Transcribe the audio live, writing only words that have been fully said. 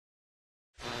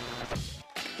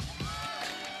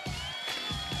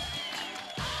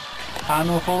I'm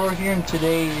No Fuller here, and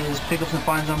today is Pickups and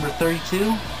Finds number 32.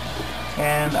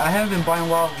 And I haven't been buying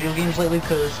a lot of video games lately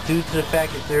because due to the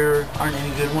fact that there aren't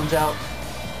any good ones out,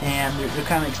 and they're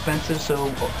kind of expensive.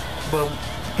 So, but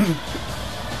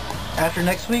after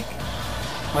next week,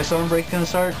 my summer break is going to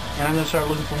start, and I'm going to start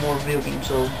looking for more video games.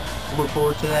 So look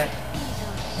forward to that.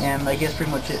 And I guess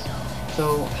pretty much it.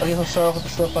 So I guess I'll start off with the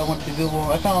stuff I went to Google.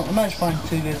 I managed to find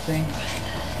two good things.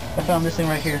 I found this thing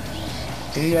right here.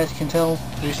 If you guys can tell,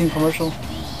 have you seen the commercial?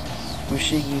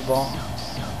 Mushigi Ball.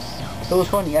 It was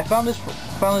funny. I found this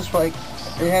for like,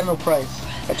 it had no price.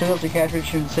 I took it up to the cash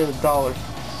register and said $1.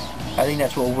 I think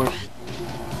that's what worth.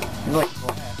 It's like,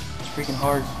 it's freaking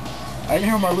hard. I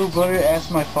remember my little brother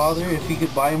asked my father if he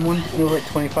could buy him one. It was like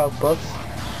 25 bucks.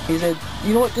 He said,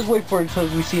 you know what, just wait for it until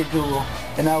we see it Google.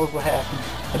 And that was what happened.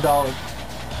 $1.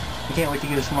 I can't wait to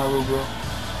get it to my little girl.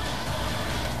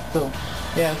 So,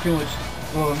 yeah, pretty much.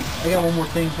 Well, I got one more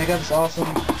thing. I got this awesome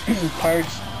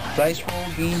Pirates dice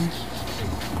roll game.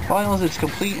 All I know is it's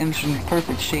complete and it's in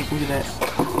perfect shape. Look at that.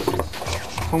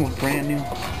 Almost brand new.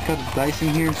 Got the dice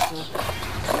in here and stuff.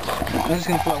 I'm just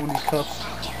gonna pull out one of these cups.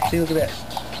 See, look at that.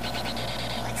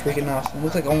 Freaking awesome. It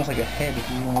looks like almost like a head if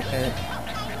you want to look at it.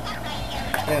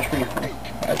 That's pretty cool.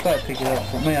 I thought I'd pick it up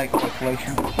for maybe like a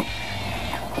collection.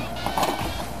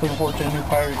 Looking forward to a new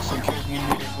Pirates and Caribbean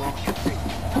movie as well.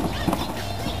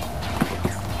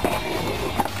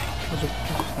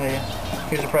 Oh yeah,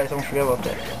 here's the price. I almost forgot about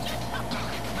that.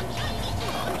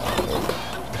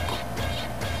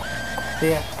 So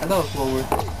yeah, I thought it was well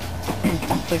worth it.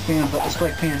 It's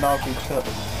like paying $1 for each cup.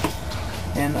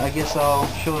 And I guess I'll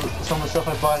show some of the stuff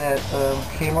I bought at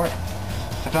Kmart.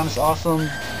 I found this awesome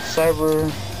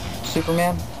Cyber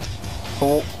Superman.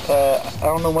 Well, I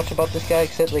don't know much about this guy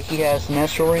except that he has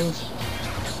Sinestro rings.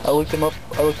 I looked him up,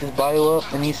 I looked his bio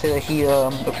up, and he said that he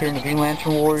appeared in the Green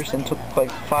Lantern Wars and took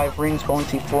like 5 rings, but only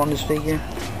see 4 on this figure.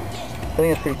 I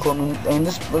think that's pretty cool. I mean,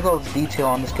 look at all the detail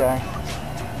on this guy.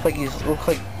 Looks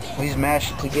like he's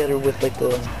mashed together with like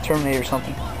the Terminator or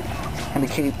something. And the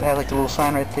cape has like the little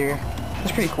sign right there.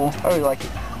 It's pretty cool. I really like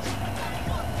it.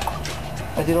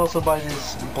 I did also buy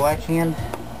this Black Hand.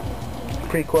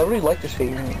 Pretty cool. I really like this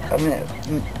figure. I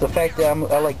mean, the fact that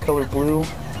I like color blue.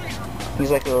 He's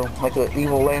like a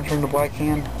evil lantern, the Black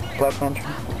Hand, Black Lantern.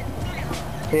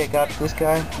 Yeah, I got this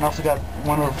guy. I also got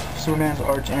one of Superman's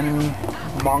arch enemy,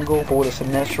 Mongol, but with a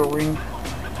Sinestro ring.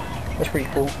 That's pretty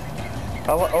cool.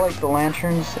 I like the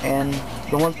lanterns, and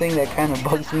the one thing that kind of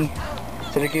bugs me,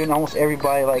 so they're giving almost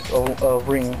everybody like a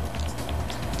ring.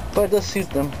 But it does suit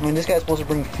them. I mean, this guy's supposed to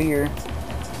bring fear,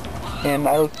 and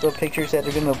I looked at pictures that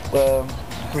they're gonna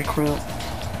recruit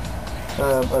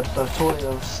a toy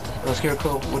of a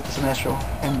Scarecrow with the Sinestro.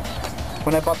 And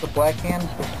when I bought the Black Hand,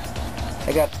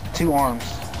 I got 2 arms.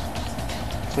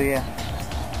 So yeah,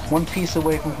 one piece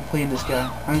away from completing this guy.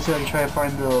 I'm gonna see if I can try to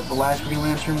find the last Green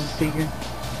Lantern figure.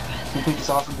 Complete this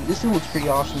awesome. This thing looks pretty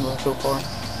awesome so far.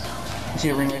 You see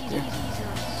a ring right there.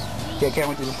 Yeah, I can't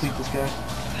wait to complete this guy.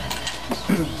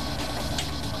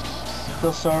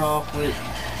 Let's start off with,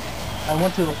 I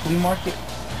went to the flea market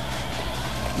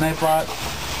and I bought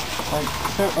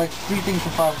like 3 things for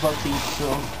 $5 each. So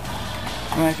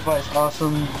I managed to buy this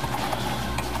awesome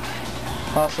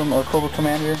Cobra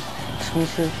Commander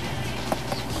exclusive.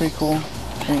 Pretty cool.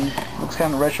 I mean, looks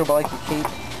kind of retro, but I like the cape.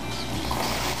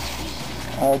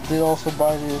 I did also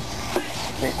buy the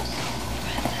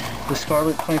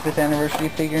Scarlet 25th anniversary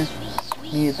figure.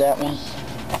 Needed that one.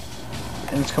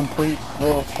 And it's complete.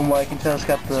 Well, from what I can tell, it's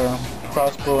got the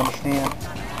crossbow and the stand.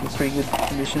 It's pretty good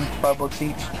condition. $5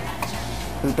 each.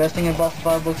 But the best thing I bought for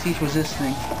 $5 each was this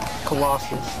thing,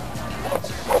 Colossus.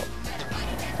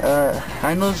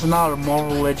 I know this is not a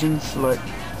Marvel Legends, but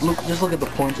just look at the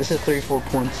points. It says 34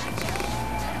 points.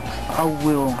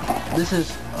 This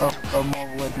is a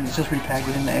Marvel Legends. It's just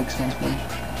repackaged in the X-Men thing.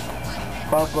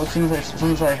 $5. As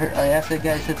soon as I asked that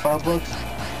guy, he said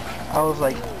 $5. I was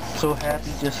like so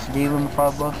happy, just gave him the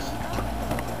 $5.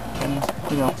 And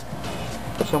you know,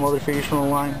 some other figures from the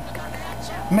line.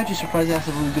 I'm actually surprised that's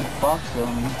a really good box though.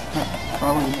 I mean,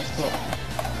 not really messed up.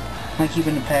 Might keep it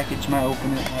in the package, might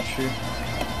open it, not sure.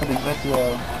 I think that's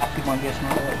keep my guess on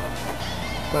that.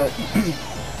 But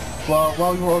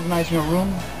while we were organizing our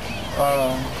room,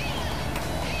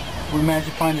 we managed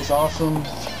to find this awesome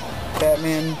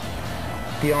Batman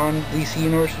Beyond DC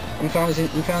Universe. We found these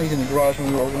in the garage when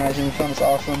we were organizing. We found this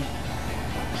awesome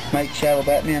Night Shadow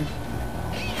Batman.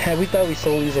 Yeah, we thought we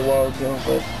sold these a while ago,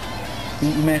 but we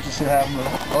managed to still have them.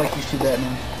 I like these 2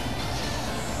 Batman.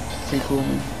 Pretty cool,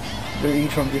 man. They're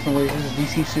each from different ways. This is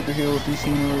DC Superheroes, DC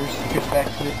Universe. Here's back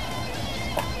to it.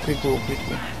 Pretty cool, pretty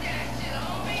cool.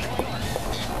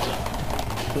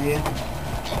 So yeah.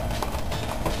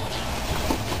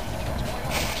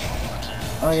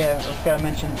 Oh yeah, I forgot to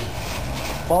mention.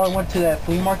 While I went to that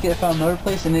flea market, I found another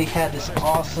place, and they had this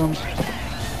awesome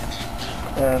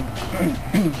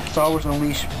Star Wars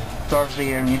Unleashed Darth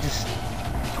Vader, and it just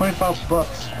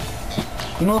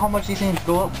 $25. You know how much these things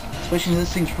go up? Especially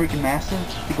this thing's freaking massive.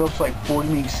 It goes to like 40,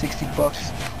 maybe $60.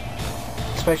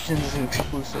 Especially since it's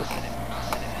exclusive.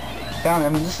 Found it. I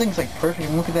mean, this thing's like perfect.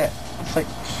 And look at that. It's like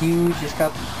huge. It's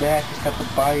got the back. It's got the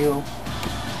bio.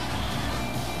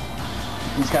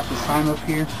 It's got the sign up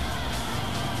here.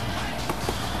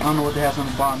 I don't know what it has on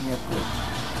the bottom yet, but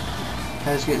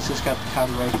it's just got the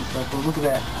copyright and stuff. But look at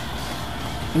that.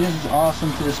 And this is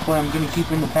awesome to display. I'm going to keep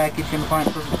it in the package. I'm going to find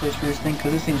a perfect place for this thing,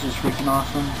 because this thing's just freaking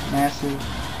awesome. Massive.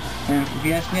 And if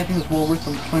you ask me, I think it's well worth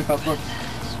them $25.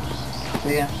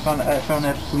 But yeah, I found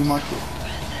that flea market.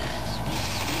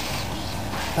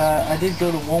 I did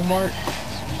go to Walmart.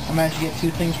 I managed to get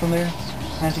 2 things from there.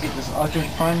 I managed to get this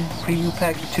Optimus Prime preview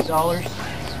pack for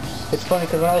 $2. It's funny,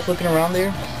 because when I was looking around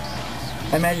there,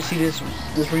 I managed to see this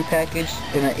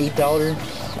repackaged in an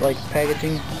 $8 like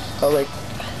packaging. I was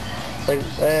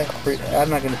I'm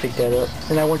not gonna pick that up.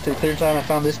 Then I went to the clearance aisle and I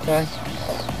found this guy.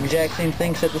 Exact same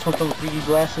thing, except this one comes with 3D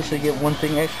glasses, so you get one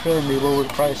thing extra and they lower the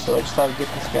price. So I just thought I'd get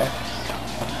this guy.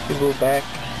 Get a little back.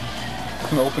 I'm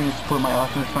gonna open this to put my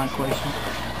Optimus Prime collection.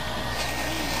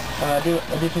 I did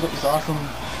pick up this awesome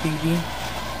TV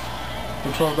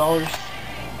for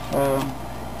 $12.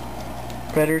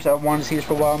 Predators, I wanted to see this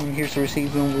for a while. I mean, here's the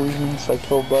receipt room. It's like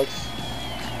 $12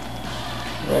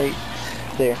 right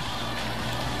there.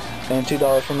 And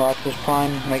 $2 from the Optimus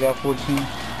Prime, and I got 14.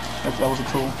 That was a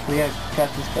cool. So yeah, got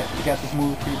this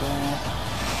movie pretty badass.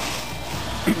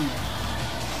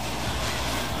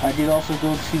 I did also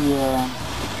go to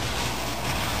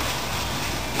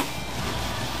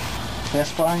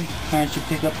Best Buy. Managed to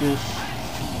pick up this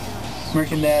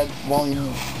American Dad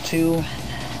Volume 2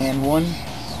 and 1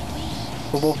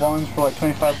 for both volumes for like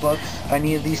 $25. I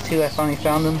needed these 2. I finally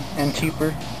found them, and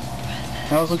cheaper.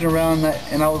 And I was looking around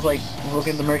and I was like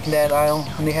looking at the American Dad aisle,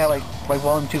 and they had like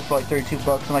Volume 2 for like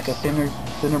 $32 and like a thinner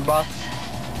box.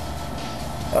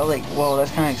 I was like, whoa,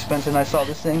 that's kind of expensive. And I saw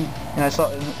this thing, and I saw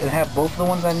it had both of the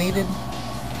ones I needed,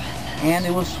 and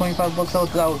it was $25.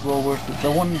 That was well worth it. The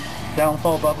one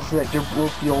downfall about this is that they're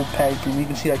both the old packaging. You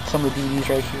can see like some of the DVDs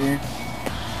right here.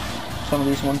 Some of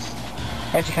these ones.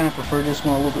 I actually kind of prefer this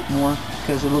one a little bit more,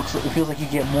 because it feels like you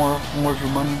get more for your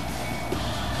money.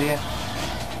 So yeah.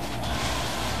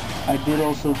 I did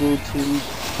also go to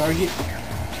Target.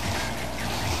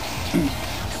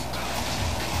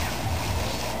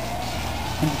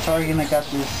 In Target, I got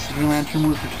this Green Lantern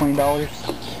movie for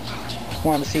 $20.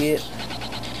 Wanted to see it.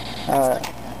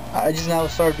 I just now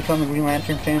started becoming a Green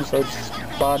Lantern fan, so I just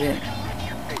bought it.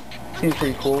 Seems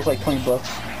pretty cool. It's like $20.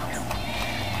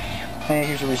 And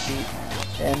here's a receipt.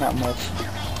 And not much.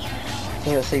 I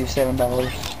think I saved $7.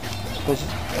 Which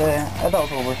I thought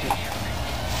it was well worth it.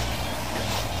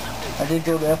 I did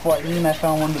go to FYE, and I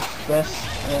found one of the best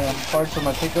parts of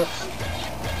my pickups.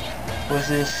 Was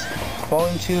this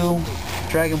Volume 2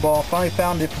 Dragon Ball. Finally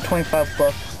found it for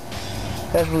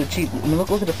 $25. That's really cheap. I mean, look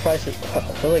at the price. I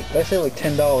said like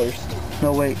 $10.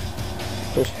 No wait,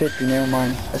 it was $50. Never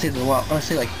mind. I said a lot. I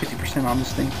say like 50% on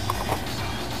this thing.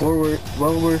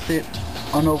 Well worth it.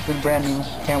 Unopened, brand new.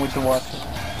 Can't wait to watch it.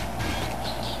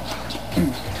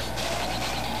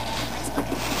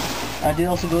 I did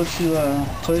also go to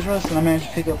Toys R Us, and I managed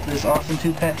to pick up this awesome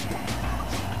 2-pack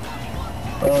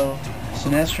of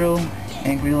Sinestro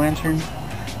and Green Lantern.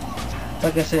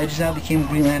 Like I said, I just now became a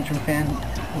Green Lantern fan.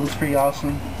 It looks pretty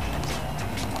awesome.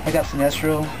 I got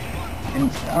Sinestro, and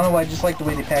I don't know why, I just like the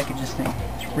way they package this thing.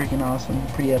 It's freaking awesome,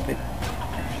 pretty epic.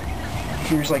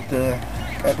 Here's like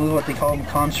I believe what they call them,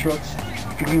 constructs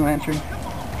for Green Lantern.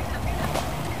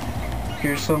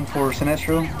 Here's some for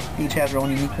Sinestro. Each have their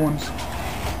own unique ones.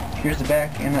 Here's the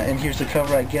back, and here's the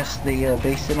cover. I guess they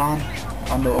based it on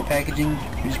the packaging,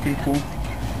 which is pretty cool.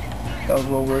 That was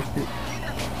well worth it.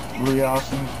 Really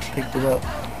awesome. Picked it up.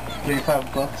 $35.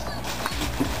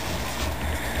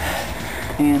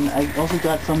 And I also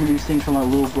got some of these things from my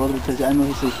little brother, because I know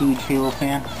he's a huge Halo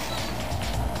fan.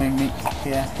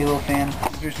 Yeah, Halo fan.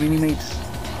 Here's Mini-Mates.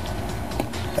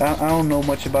 I don't know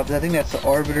much about this. I think that's the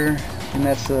Arbiter, and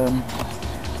that's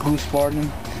Blue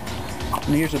Spartan.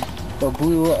 And here's a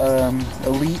Blue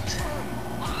Elite,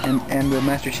 and the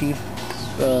Master Chief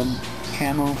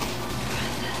camo.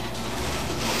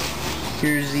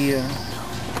 Here's the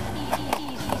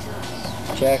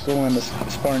Jackal and the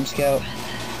Spartan Scout.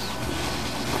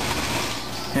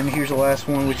 And here's the last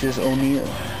one, which is O'Neill.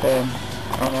 I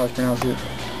don't know how to pronounce it.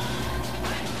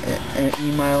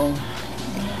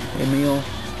 Emil,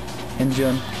 and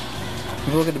Jun. If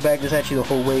you look at the back, there's actually the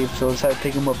whole wave, so I decided to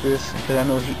pick him up this, because I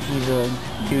know he's a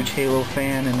huge Halo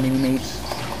fan and Mini-Mates.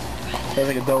 That's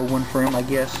like a double one for him, I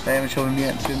guess. I haven't shown him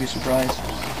yet, it's going to be a surprise.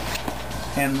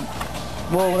 And,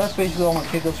 well, that's basically all my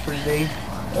pickups for today.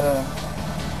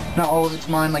 Not all of it's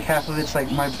mine, like half of it's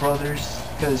like my brother's,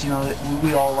 because, you know,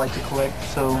 we all like to collect,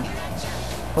 so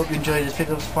hope you enjoyed this.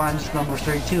 Pickups Find, this is number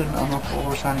 32, and I'm Uncle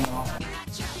Over signing off.